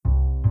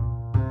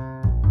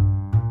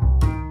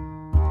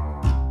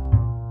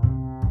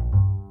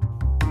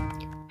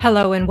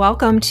Hello and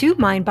welcome to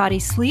Mind, Body,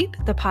 Sleep,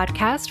 the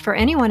podcast for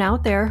anyone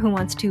out there who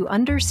wants to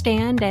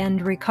understand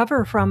and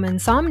recover from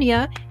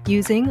insomnia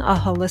using a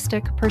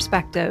holistic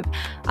perspective.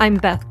 I'm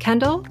Beth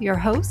Kendall, your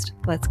host.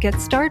 Let's get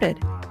started.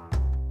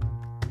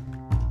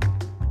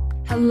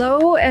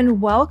 Hello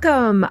and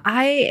welcome.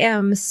 I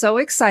am so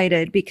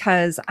excited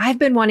because I've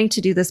been wanting to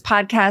do this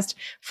podcast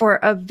for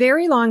a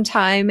very long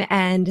time,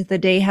 and the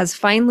day has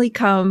finally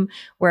come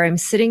where I'm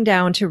sitting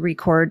down to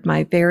record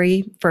my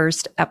very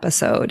first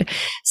episode.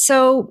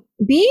 So,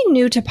 being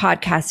new to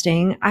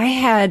podcasting, I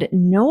had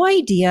no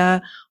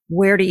idea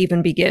where to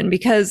even begin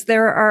because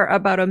there are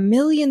about a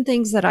million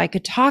things that I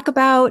could talk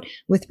about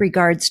with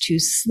regards to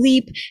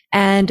sleep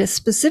and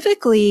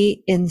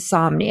specifically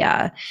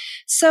insomnia.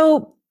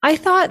 So I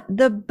thought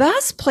the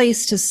best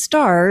place to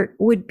start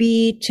would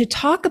be to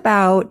talk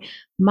about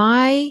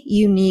my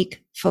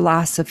unique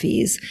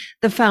philosophies,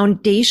 the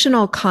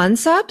foundational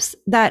concepts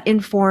that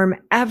inform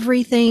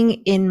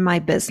everything in my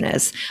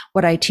business,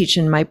 what I teach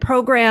in my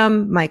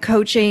program, my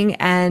coaching,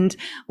 and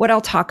what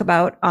I'll talk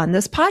about on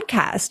this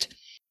podcast.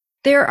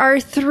 There are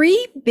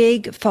three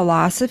big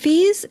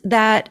philosophies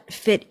that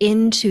fit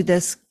into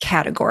this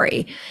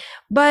category,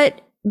 but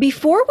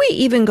before we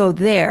even go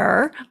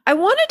there, I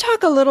want to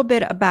talk a little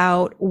bit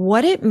about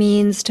what it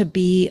means to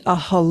be a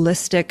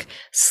holistic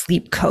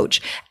sleep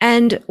coach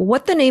and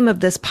what the name of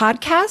this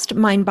podcast,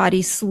 Mind,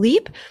 Body,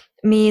 Sleep,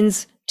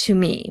 means to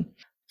me.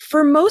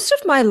 For most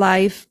of my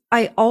life,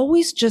 I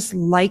always just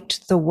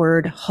liked the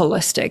word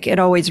holistic. It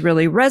always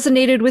really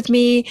resonated with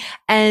me.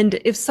 And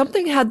if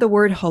something had the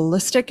word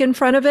holistic in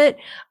front of it,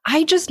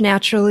 I just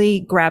naturally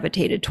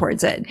gravitated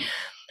towards it.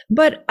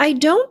 But I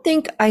don't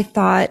think I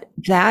thought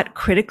that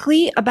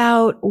critically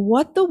about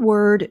what the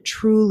word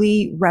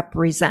truly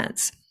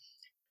represents.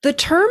 The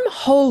term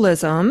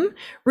holism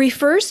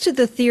refers to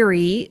the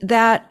theory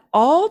that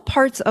all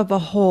parts of a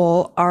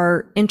whole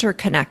are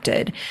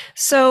interconnected.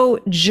 So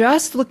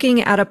just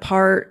looking at a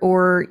part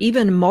or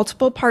even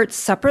multiple parts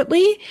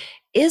separately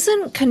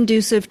isn't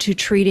conducive to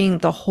treating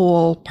the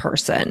whole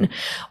person.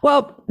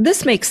 Well,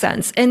 this makes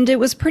sense. And it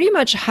was pretty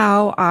much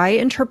how I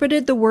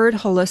interpreted the word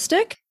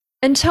holistic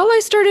until I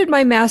started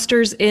my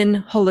master's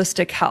in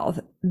holistic health.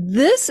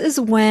 This is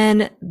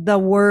when the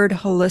word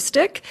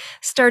holistic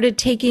started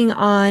taking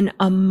on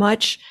a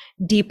much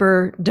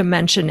deeper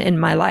dimension in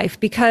my life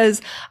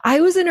because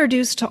I was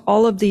introduced to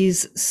all of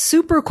these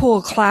super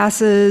cool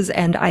classes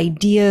and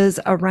ideas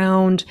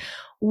around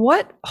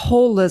what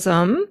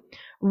holism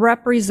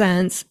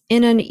represents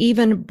in an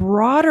even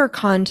broader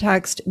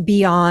context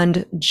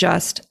beyond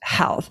just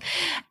health.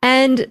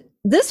 And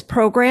this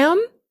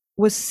program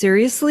was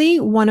seriously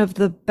one of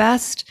the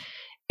best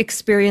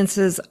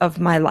experiences of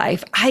my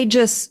life. I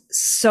just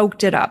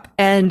soaked it up.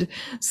 And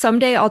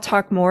someday I'll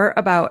talk more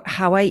about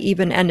how I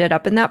even ended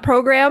up in that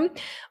program.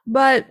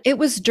 But it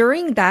was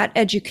during that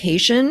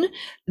education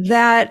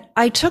that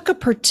I took a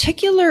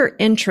particular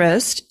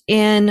interest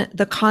in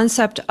the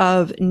concept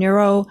of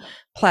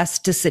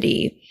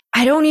neuroplasticity.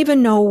 I don't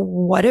even know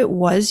what it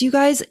was, you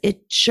guys.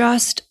 It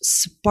just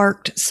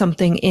sparked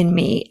something in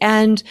me.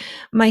 And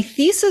my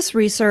thesis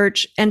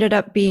research ended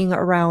up being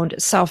around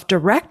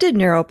self-directed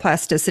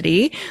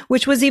neuroplasticity,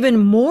 which was even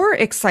more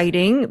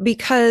exciting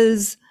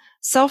because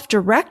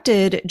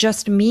self-directed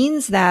just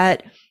means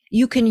that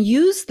you can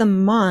use the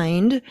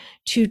mind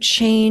to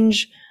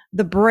change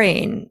the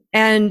brain.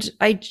 And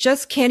I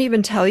just can't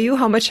even tell you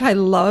how much I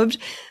loved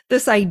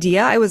this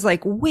idea. I was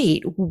like,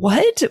 wait,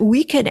 what?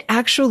 We can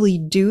actually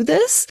do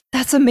this?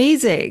 That's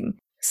amazing.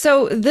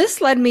 So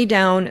this led me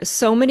down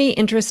so many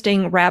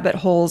interesting rabbit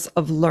holes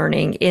of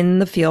learning in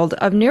the field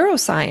of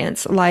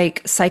neuroscience,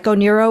 like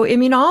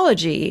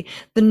psychoneuroimmunology,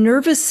 the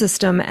nervous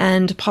system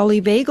and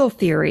polyvagal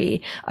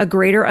theory, a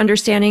greater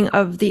understanding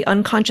of the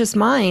unconscious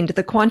mind,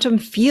 the quantum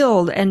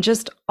field, and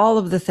just all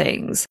of the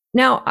things.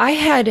 Now, I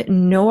had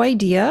no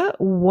idea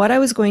what I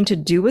was going to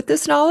do with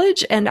this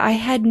knowledge, and I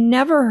had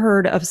never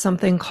heard of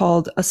something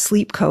called a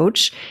sleep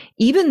coach,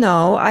 even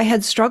though I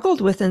had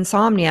struggled with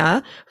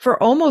insomnia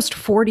for almost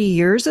 40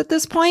 years at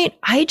this point.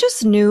 I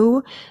just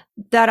knew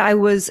that I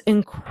was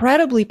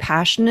incredibly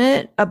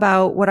passionate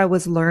about what I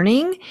was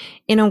learning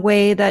in a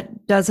way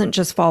that doesn't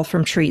just fall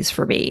from trees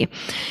for me.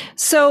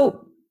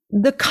 So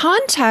the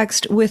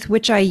context with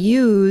which I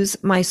use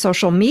my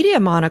social media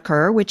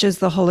moniker, which is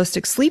the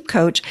Holistic Sleep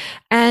Coach,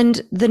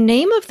 and the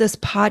name of this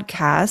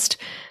podcast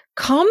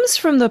comes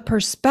from the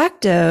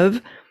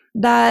perspective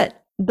that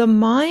the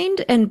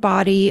mind and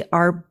body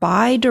are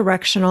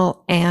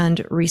bi-directional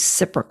and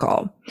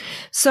reciprocal.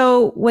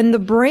 So when the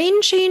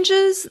brain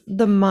changes,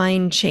 the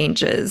mind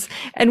changes.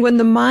 And when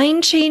the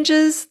mind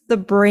changes, the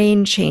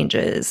brain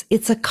changes.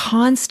 It's a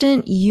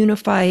constant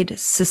unified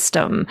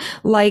system,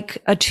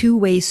 like a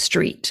two-way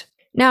street.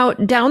 Now,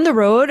 down the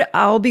road,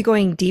 I'll be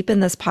going deep in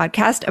this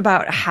podcast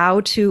about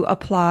how to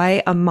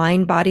apply a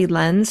mind-body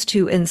lens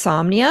to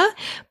insomnia.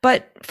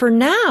 But for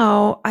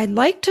now, I'd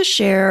like to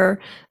share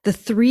the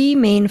three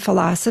main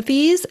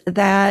philosophies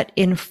that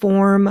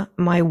inform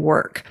my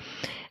work.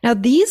 Now,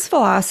 these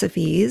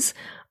philosophies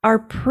are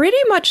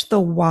pretty much the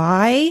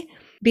why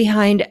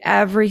behind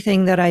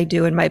everything that I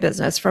do in my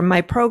business, from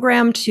my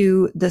program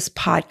to this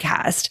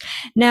podcast.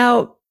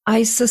 Now,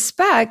 I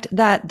suspect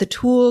that the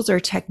tools or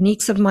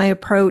techniques of my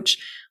approach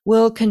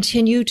will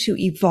continue to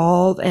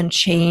evolve and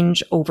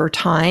change over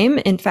time.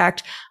 In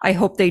fact, I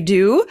hope they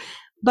do,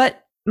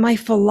 but my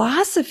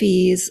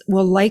philosophies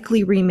will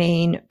likely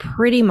remain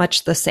pretty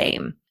much the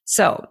same.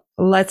 So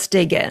let's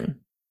dig in.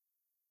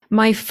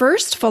 My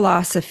first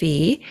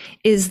philosophy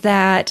is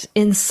that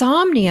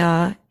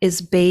insomnia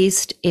is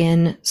based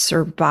in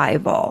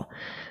survival.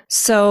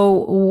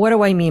 So what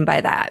do I mean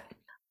by that?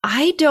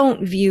 I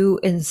don't view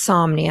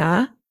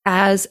insomnia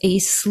as a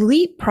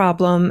sleep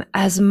problem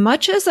as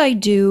much as I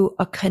do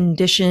a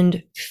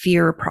conditioned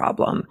fear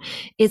problem.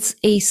 It's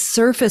a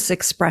surface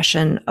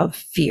expression of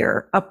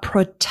fear, a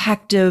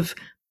protective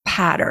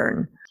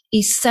pattern.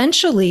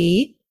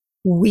 Essentially,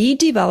 we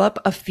develop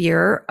a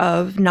fear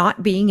of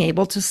not being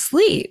able to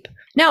sleep.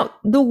 Now,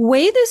 the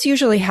way this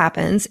usually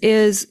happens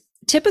is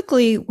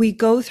typically we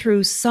go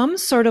through some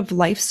sort of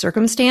life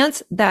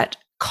circumstance that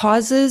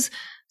causes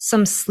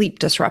some sleep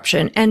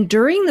disruption. And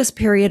during this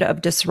period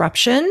of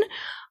disruption,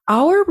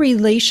 our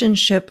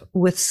relationship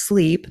with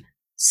sleep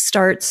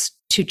starts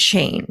to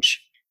change.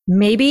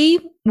 Maybe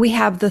we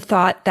have the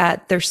thought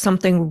that there's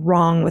something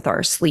wrong with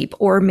our sleep,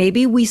 or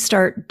maybe we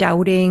start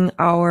doubting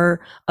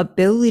our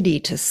ability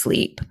to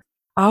sleep.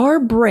 Our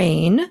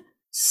brain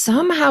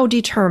somehow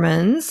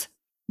determines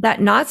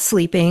that not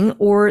sleeping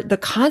or the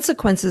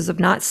consequences of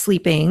not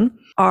sleeping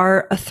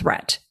are a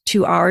threat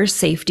to our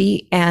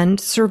safety and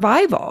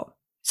survival.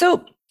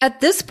 So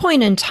at this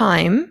point in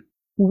time,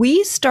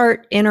 we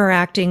start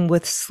interacting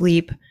with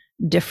sleep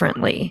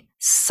differently.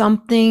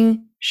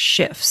 Something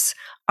shifts.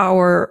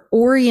 Our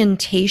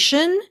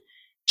orientation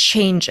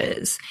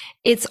changes.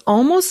 It's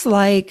almost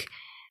like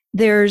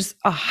there's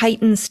a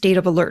heightened state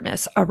of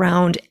alertness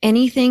around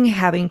anything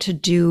having to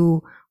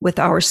do with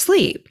our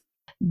sleep.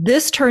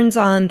 This turns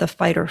on the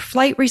fight or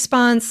flight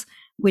response,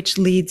 which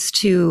leads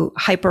to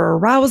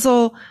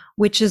hyperarousal,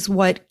 which is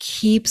what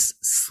keeps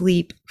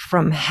sleep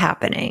from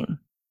happening.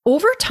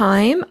 Over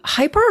time,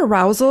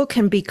 hyperarousal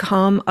can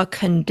become a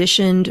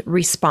conditioned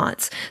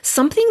response,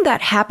 something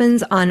that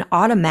happens on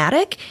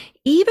automatic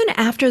even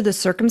after the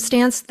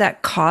circumstance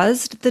that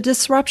caused the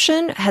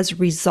disruption has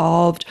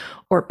resolved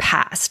or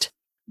passed.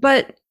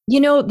 But,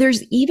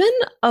 there's even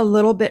a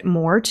little bit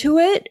more to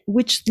it,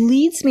 which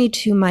leads me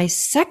to my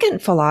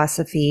second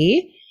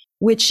philosophy,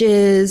 which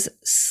is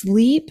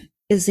sleep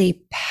is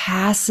a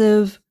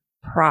passive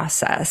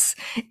process.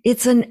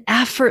 It's an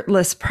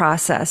effortless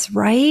process,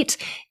 right?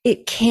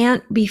 It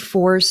can't be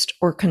forced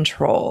or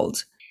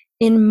controlled.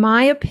 In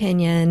my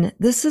opinion,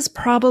 this is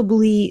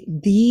probably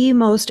the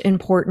most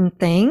important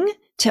thing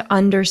to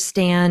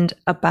understand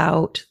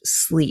about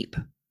sleep.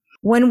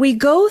 When we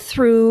go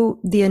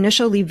through the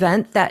initial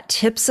event that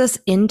tips us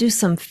into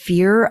some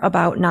fear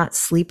about not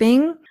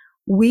sleeping,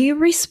 we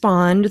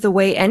respond the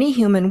way any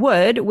human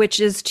would,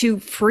 which is to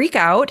freak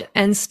out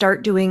and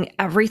start doing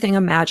everything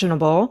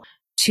imaginable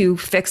to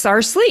fix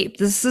our sleep.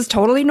 This is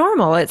totally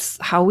normal. It's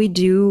how we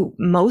do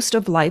most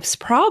of life's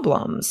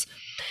problems.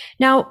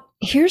 Now,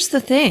 here's the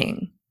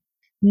thing.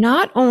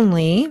 Not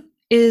only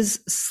is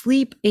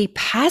sleep a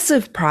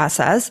passive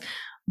process,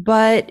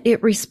 but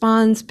it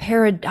responds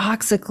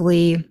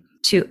paradoxically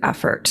to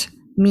effort,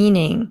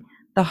 meaning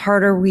the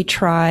harder we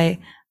try,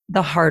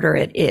 the harder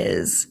it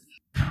is.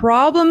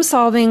 Problem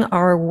solving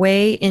our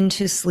way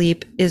into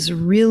sleep is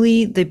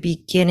really the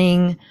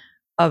beginning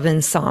of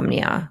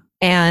insomnia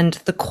and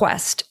the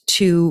quest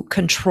to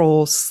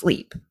control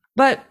sleep.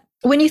 But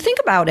when you think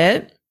about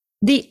it,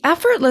 the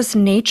effortless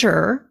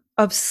nature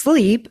of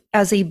sleep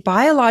as a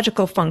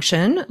biological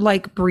function,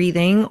 like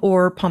breathing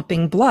or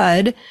pumping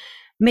blood,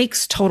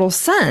 makes total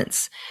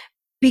sense.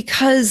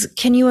 Because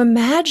can you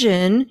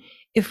imagine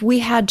if we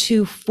had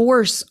to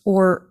force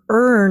or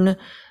earn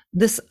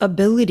this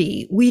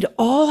ability? We'd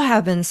all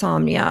have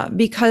insomnia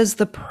because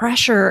the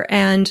pressure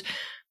and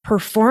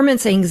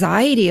performance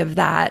anxiety of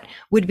that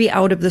would be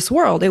out of this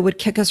world. It would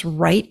kick us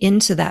right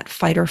into that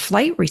fight or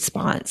flight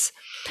response.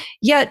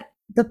 Yet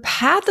the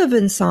path of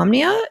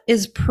insomnia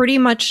is pretty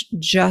much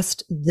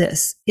just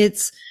this.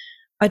 It's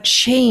a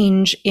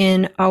change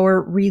in our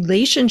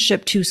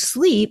relationship to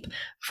sleep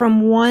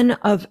from one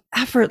of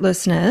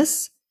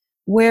effortlessness,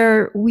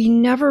 where we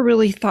never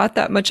really thought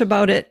that much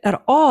about it at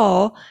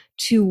all,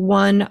 to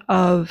one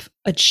of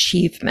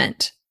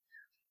achievement.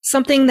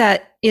 Something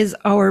that is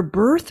our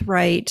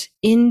birthright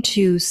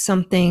into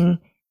something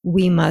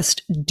we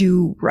must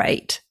do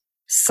right.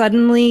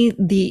 Suddenly,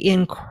 the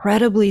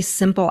incredibly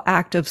simple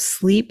act of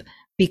sleep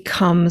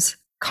becomes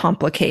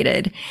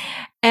complicated.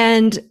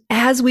 And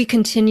as we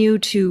continue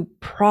to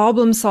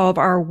problem solve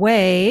our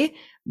way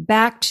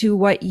back to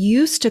what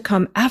used to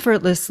come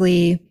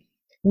effortlessly,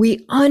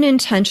 we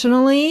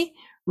unintentionally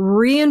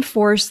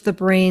reinforce the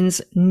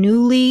brain's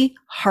newly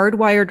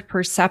hardwired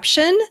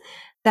perception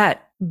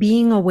that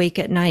being awake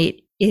at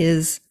night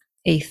is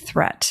a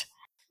threat.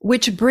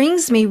 Which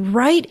brings me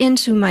right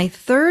into my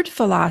third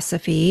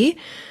philosophy,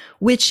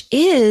 which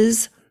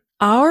is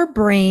our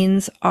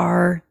brains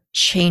are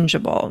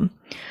changeable.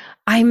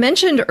 I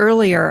mentioned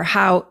earlier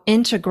how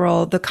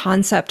integral the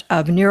concept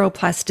of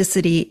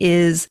neuroplasticity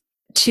is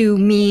to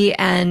me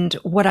and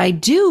what I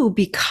do,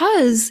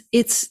 because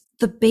it's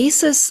the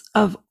basis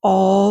of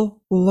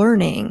all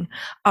learning.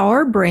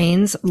 Our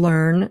brains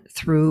learn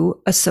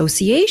through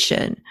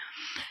association.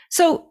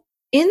 So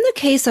in the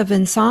case of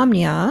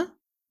insomnia,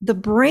 the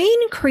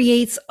brain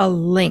creates a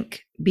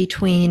link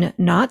between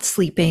not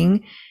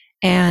sleeping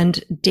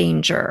and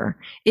danger.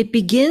 It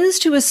begins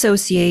to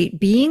associate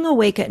being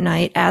awake at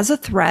night as a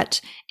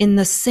threat in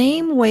the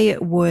same way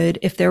it would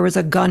if there was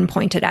a gun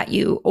pointed at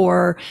you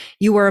or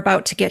you were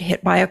about to get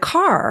hit by a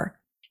car.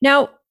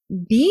 Now,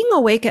 being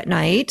awake at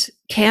night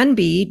can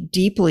be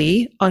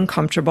deeply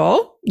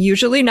uncomfortable,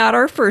 usually not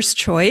our first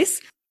choice,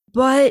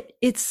 but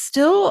it's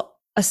still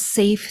a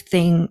safe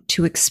thing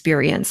to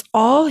experience.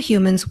 All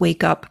humans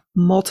wake up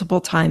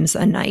multiple times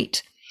a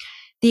night.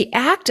 The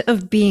act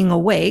of being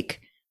awake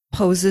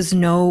poses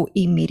no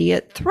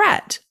immediate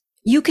threat.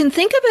 You can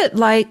think of it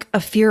like a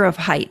fear of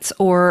heights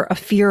or a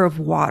fear of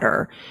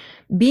water.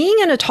 Being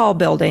in a tall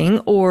building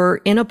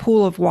or in a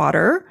pool of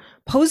water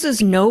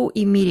poses no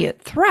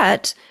immediate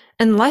threat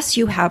unless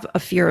you have a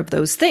fear of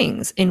those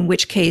things, in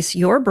which case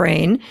your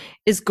brain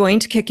is going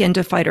to kick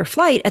into fight or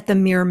flight at the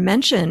mere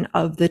mention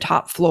of the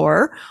top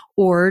floor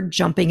or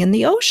jumping in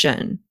the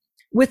ocean.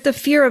 With the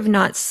fear of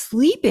not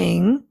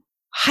sleeping,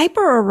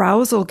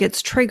 hyperarousal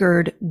gets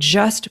triggered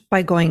just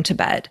by going to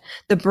bed.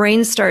 The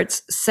brain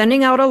starts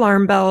sending out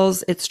alarm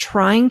bells. It's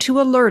trying to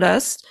alert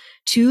us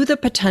to the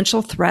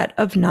potential threat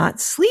of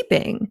not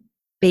sleeping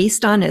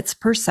based on its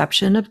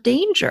perception of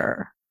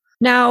danger.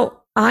 Now,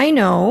 I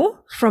know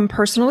from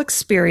personal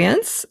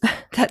experience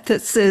that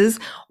this is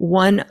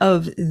one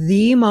of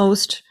the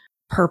most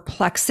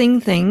perplexing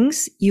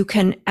things you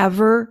can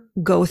ever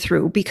go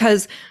through,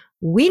 because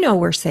we know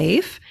we're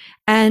safe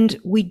and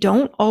we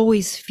don't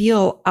always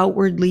feel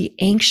outwardly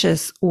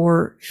anxious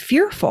or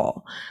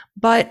fearful,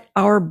 but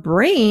our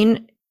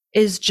brain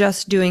is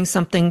just doing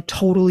something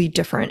totally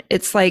different.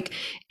 It's like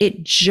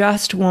it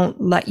just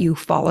won't let you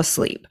fall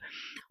asleep,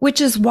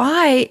 which is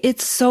why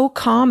it's so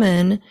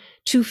common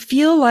to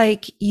feel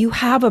like you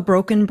have a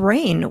broken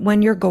brain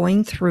when you're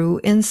going through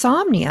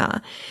insomnia.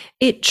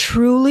 It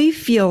truly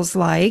feels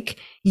like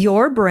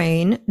your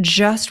brain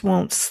just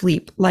won't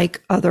sleep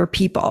like other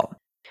people.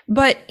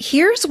 But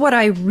here's what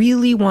I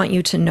really want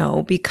you to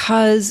know,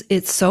 because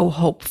it's so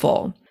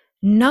hopeful.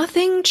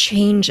 Nothing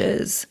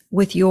changes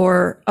with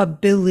your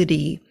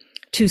ability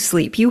to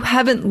sleep. You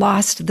haven't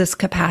lost this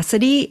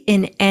capacity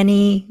in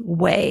any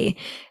way.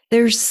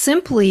 There's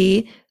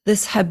simply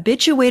this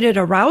habituated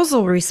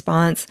arousal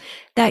response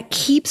that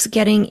keeps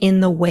getting in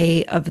the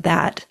way of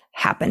that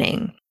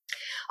happening.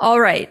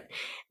 All right.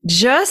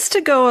 Just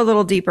to go a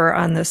little deeper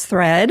on this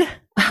thread,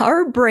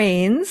 our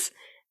brains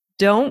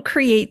don't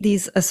create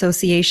these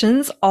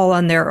associations all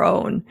on their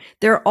own.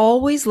 They're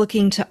always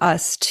looking to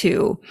us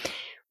too.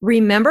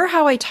 Remember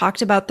how I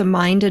talked about the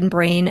mind and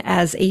brain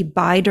as a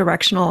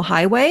bidirectional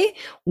highway?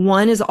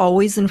 One is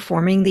always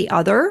informing the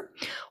other.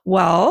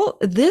 Well,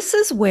 this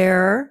is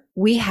where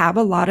we have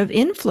a lot of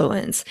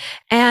influence.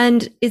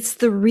 And it's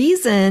the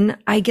reason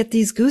I get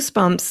these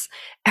goosebumps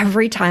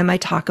every time I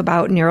talk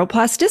about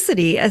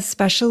neuroplasticity,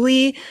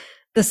 especially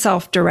the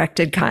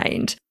self-directed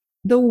kind.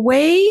 The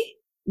way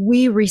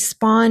we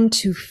respond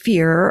to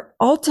fear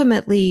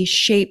ultimately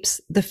shapes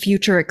the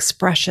future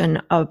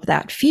expression of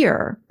that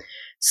fear.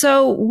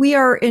 So we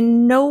are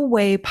in no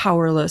way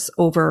powerless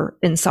over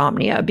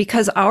insomnia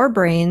because our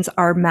brains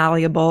are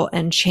malleable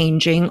and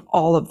changing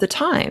all of the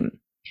time.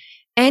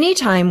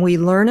 Anytime we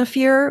learn a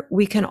fear,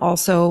 we can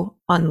also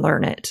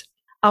unlearn it.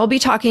 I'll be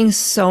talking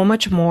so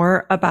much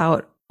more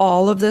about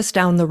all of this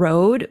down the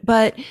road,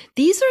 but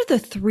these are the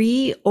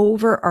three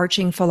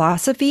overarching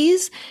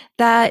philosophies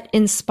that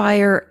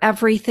inspire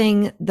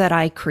everything that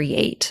I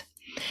create.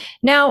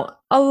 Now,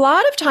 a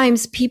lot of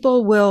times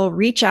people will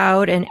reach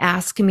out and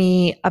ask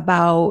me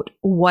about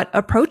what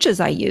approaches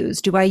I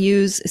use. Do I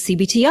use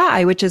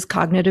CBTI, which is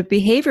cognitive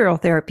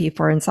behavioral therapy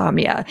for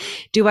insomnia?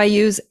 Do I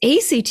use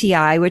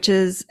ACTI, which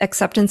is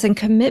acceptance and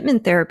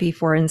commitment therapy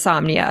for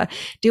insomnia?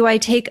 Do I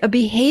take a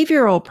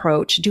behavioral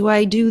approach? Do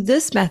I do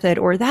this method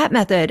or that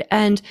method?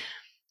 And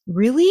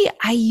really,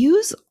 I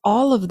use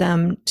all of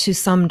them to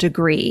some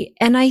degree.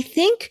 And I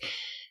think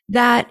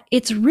that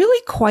it's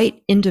really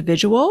quite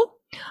individual.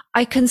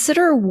 I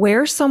consider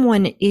where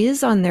someone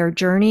is on their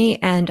journey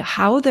and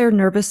how their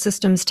nervous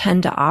systems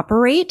tend to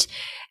operate.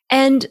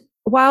 And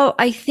while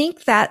I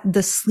think that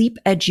the sleep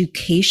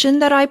education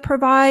that I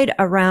provide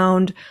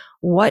around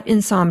what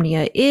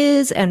insomnia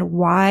is and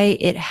why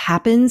it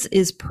happens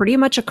is pretty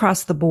much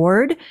across the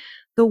board,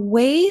 the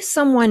way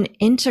someone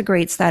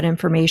integrates that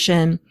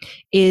information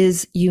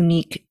is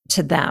unique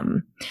to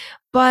them.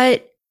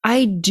 But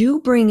I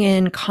do bring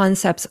in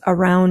concepts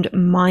around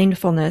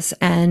mindfulness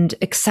and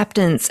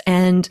acceptance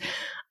and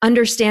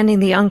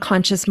understanding the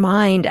unconscious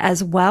mind,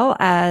 as well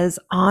as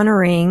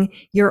honoring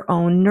your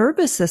own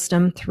nervous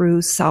system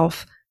through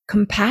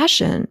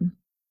self-compassion.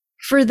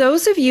 For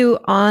those of you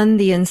on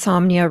the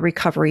insomnia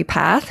recovery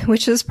path,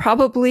 which is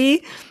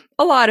probably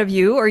a lot of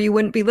you, or you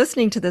wouldn't be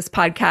listening to this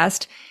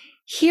podcast.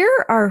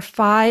 Here are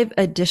 5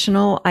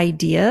 additional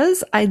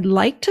ideas I'd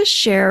like to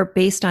share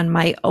based on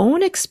my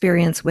own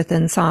experience with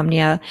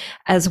insomnia,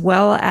 as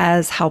well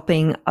as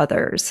helping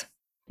others.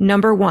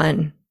 Number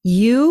 1,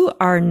 you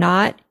are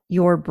not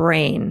your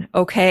brain,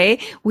 okay?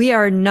 We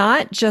are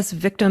not just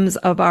victims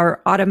of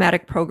our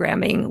automatic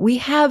programming. We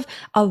have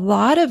a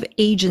lot of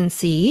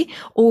agency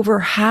over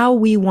how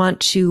we want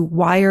to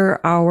wire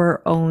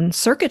our own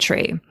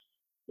circuitry.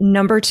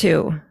 Number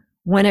 2,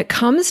 when it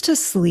comes to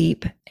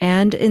sleep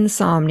and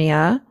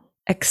insomnia,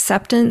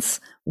 acceptance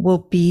will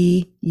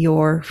be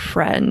your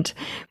friend,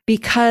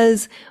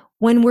 because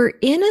when we're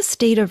in a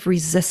state of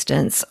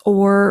resistance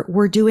or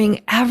we're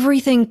doing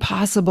everything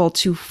possible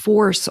to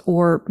force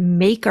or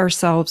make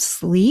ourselves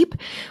sleep,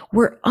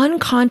 we're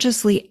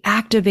unconsciously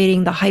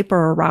activating the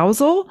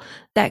hyperarousal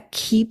that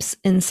keeps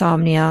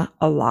insomnia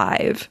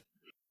alive.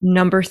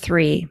 Number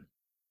 3,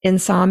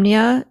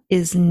 insomnia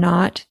is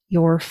not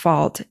your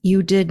fault.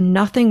 You did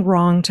nothing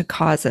wrong to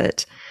cause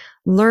it.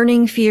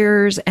 Learning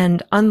fears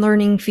and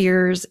unlearning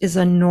fears is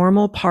a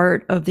normal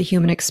part of the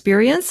human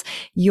experience.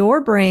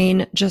 Your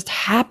brain just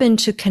happened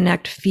to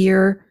connect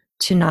fear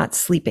to not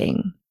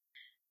sleeping.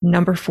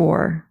 Number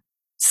 4,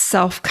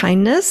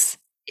 self-kindness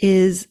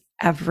is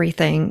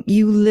everything.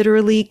 You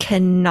literally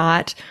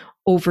cannot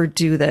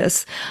overdo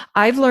this.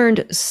 I've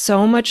learned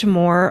so much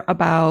more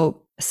about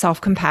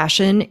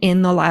self-compassion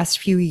in the last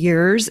few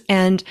years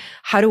and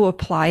how to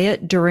apply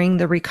it during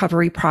the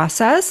recovery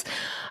process.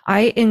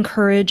 I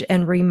encourage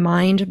and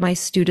remind my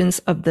students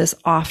of this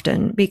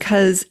often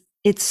because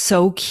it's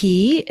so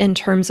key in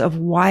terms of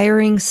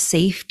wiring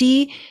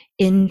safety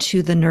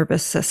into the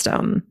nervous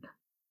system.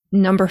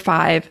 Number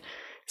 5,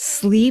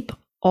 sleep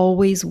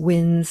always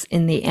wins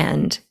in the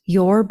end.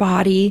 Your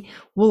body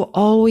will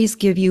always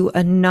give you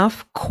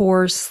enough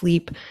core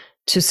sleep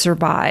to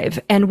survive.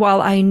 And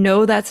while I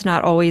know that's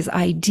not always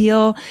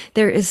ideal,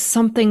 there is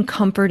something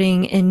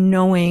comforting in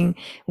knowing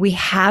we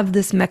have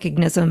this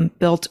mechanism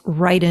built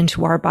right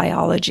into our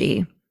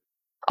biology.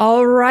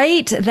 All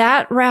right,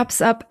 that wraps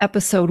up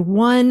episode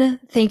 1.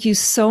 Thank you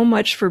so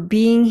much for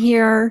being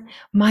here.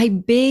 My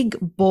big,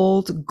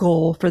 bold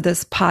goal for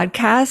this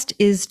podcast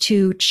is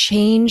to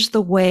change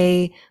the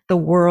way the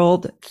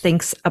world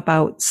thinks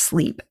about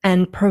sleep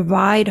and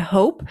provide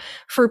hope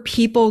for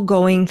people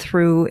going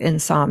through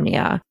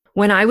insomnia.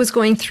 When I was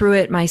going through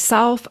it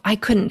myself, I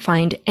couldn't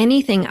find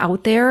anything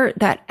out there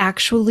that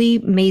actually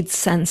made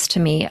sense to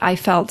me. I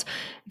felt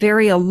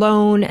very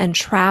alone and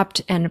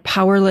trapped and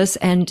powerless.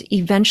 And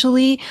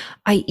eventually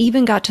I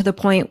even got to the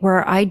point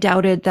where I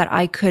doubted that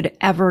I could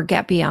ever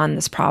get beyond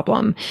this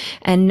problem.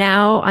 And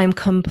now I'm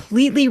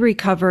completely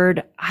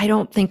recovered. I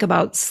don't think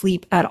about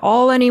sleep at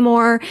all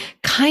anymore,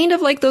 kind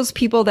of like those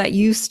people that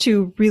used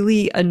to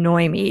really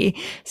annoy me.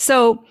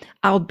 So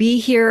I'll be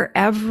here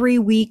every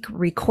week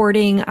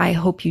recording. I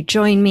hope you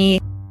join me.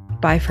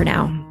 Bye for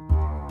now.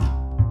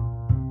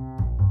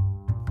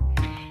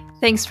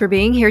 Thanks for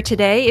being here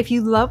today. If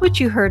you love what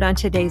you heard on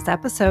today's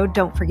episode,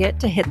 don't forget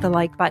to hit the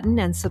like button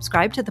and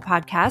subscribe to the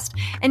podcast.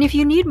 And if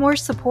you need more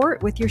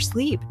support with your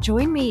sleep,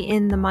 join me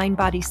in the Mind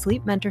Body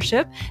Sleep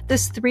Mentorship.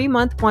 This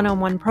 3-month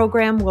one-on-one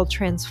program will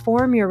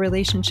transform your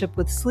relationship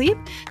with sleep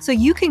so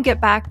you can get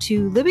back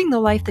to living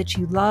the life that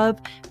you love,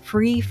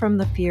 free from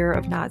the fear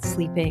of not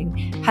sleeping.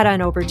 Head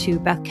on over to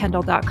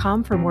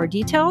bethkendall.com for more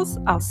details.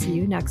 I'll see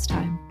you next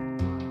time.